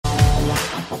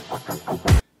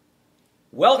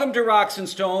Welcome to Rocks and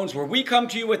Stones, where we come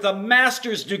to you with a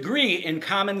master's degree in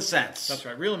common sense. That's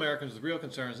right, real Americans with real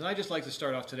concerns. And I just like to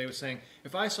start off today with saying,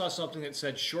 if I saw something that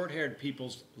said short-haired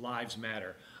people's lives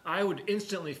matter, I would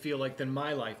instantly feel like then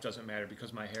my life doesn't matter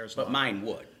because my hair's long. But mine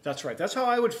would. That's right, that's how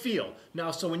I would feel. Now,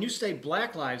 so when you say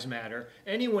Black Lives Matter,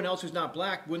 anyone else who's not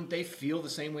black, wouldn't they feel the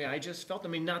same way I just felt? I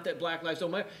mean, not that black lives don't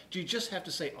matter. Do you just have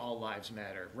to say all lives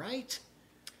matter, right?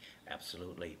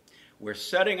 Absolutely. We're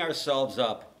setting ourselves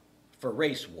up for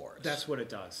race wars. That's what it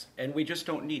does. And we just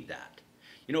don't need that.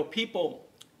 You know, people,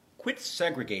 quit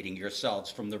segregating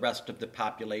yourselves from the rest of the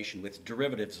population with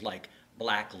derivatives like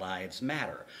Black Lives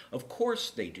Matter. Of course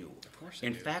they do. Of course they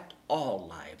do. In fact, all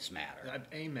lives matter.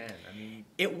 Amen. I mean,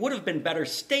 it would have been better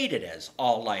stated as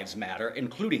all lives matter,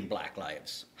 including black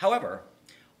lives. However,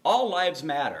 all lives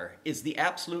matter is the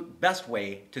absolute best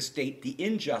way to state the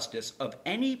injustice of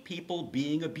any people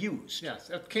being abused. Yes,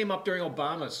 that came up during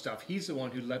Obama's stuff. He's the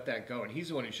one who let that go, and he's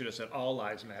the one who should have said all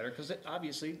lives matter, because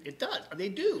obviously it does. They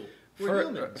do. We're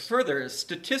humans. Further,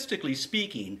 statistically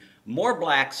speaking, more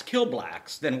blacks kill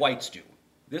blacks than whites do.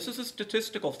 This is a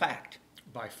statistical fact.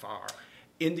 By far.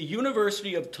 In the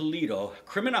University of Toledo,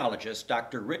 criminologist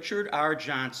Dr. Richard R.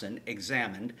 Johnson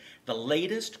examined the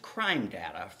latest crime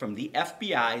data from the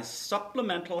FBI's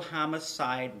supplemental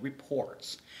homicide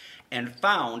reports and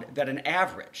found that an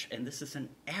average, and this is an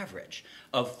average,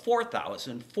 of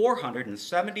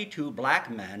 4,472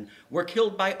 black men were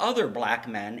killed by other black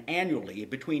men annually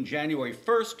between January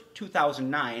 1st,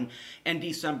 2009 and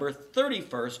December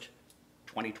 31st,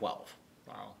 2012.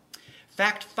 Wow.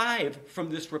 Fact 5 from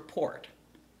this report.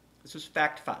 This is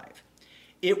fact 5.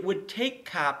 It would take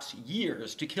cops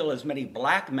years to kill as many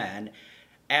black men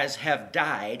as have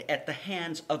died at the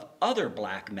hands of other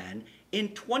black men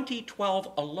in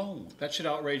 2012 alone. That should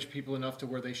outrage people enough to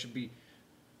where they should be,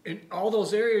 in all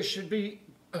those areas should be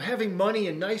having money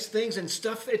and nice things and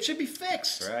stuff. It should be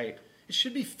fixed. Right. It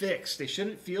should be fixed. They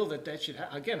shouldn't feel that should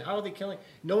again, how are they killing?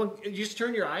 No one, you just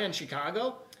turn your eye on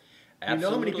Chicago. Absolutely.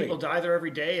 You know how many people die there every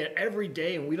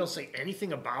day, and we don't say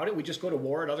anything about it. We just go to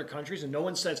war in other countries, and no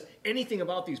one says anything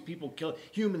about these people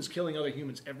humans killing other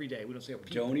humans every day. We don't say people.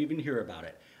 Don't even hear about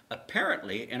it.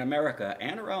 Apparently, in America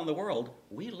and around the world,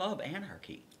 we love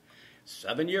anarchy.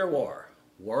 7-Year War,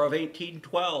 War of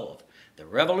 1812, the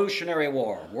Revolutionary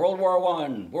War, World War I,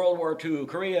 World War II,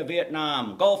 Korea,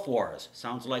 Vietnam, Gulf Wars.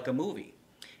 Sounds like a movie.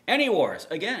 Any wars,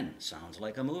 again, sounds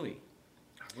like a movie.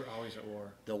 We're always at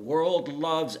war. The world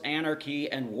loves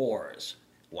anarchy and wars.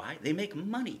 Why? They make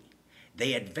money.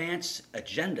 They advance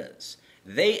agendas.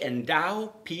 They endow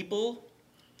people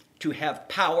to have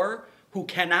power who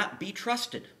cannot be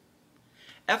trusted.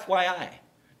 FYI,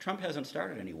 Trump hasn't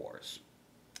started any wars.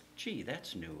 Gee,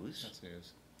 that's news. That's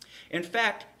news. In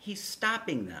fact, he's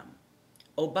stopping them.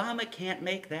 Obama can't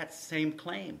make that same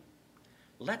claim.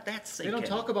 Let that sink in. They don't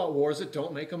talk about wars that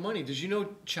don't make them money. Did you know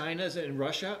China and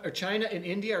Russia, or China and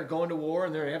India are going to war,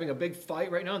 and they're having a big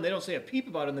fight right now, and they don't say a peep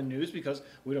about it in the news because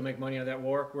we don't make money on that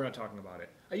war? We're not talking about it.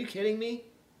 Are you kidding me?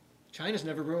 China's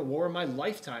never been a war in my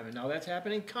lifetime, and now that's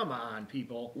happening? Come on,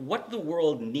 people. What the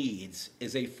world needs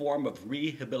is a form of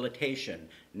rehabilitation,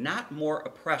 not more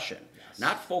oppression,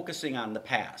 not focusing on the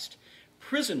past.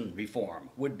 Prison reform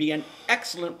would be an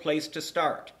excellent place to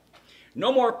start.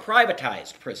 No more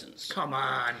privatized prisons. Come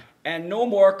on. And no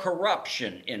more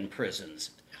corruption in prisons.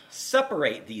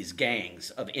 Separate these gangs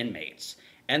of inmates.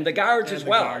 And the guards as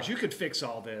well. Guards. You could fix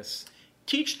all this.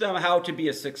 Teach them how to be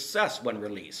a success when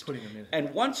released. Putting them in.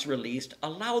 And once released,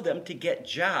 allow them to get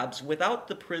jobs without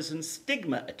the prison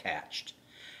stigma attached.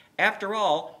 After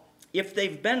all, if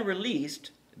they've been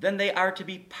released, then they are to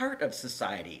be part of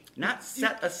society, not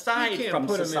set aside from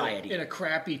society. Them in a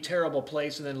crappy, terrible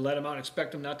place and then let them out and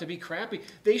expect them not to be crappy.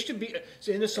 They should be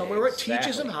in somewhere where it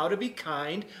teaches them how to be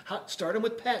kind. Start them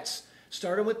with pets.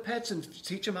 Start them with pets and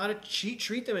teach them how to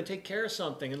treat them and take care of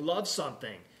something and love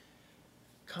something.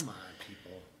 Come on,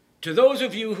 people. To those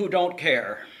of you who don't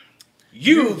care,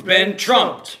 you've been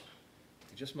trumped.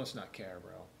 You just must not care,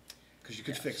 bro, because you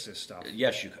could fix this stuff.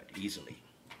 Yes, you could, easily.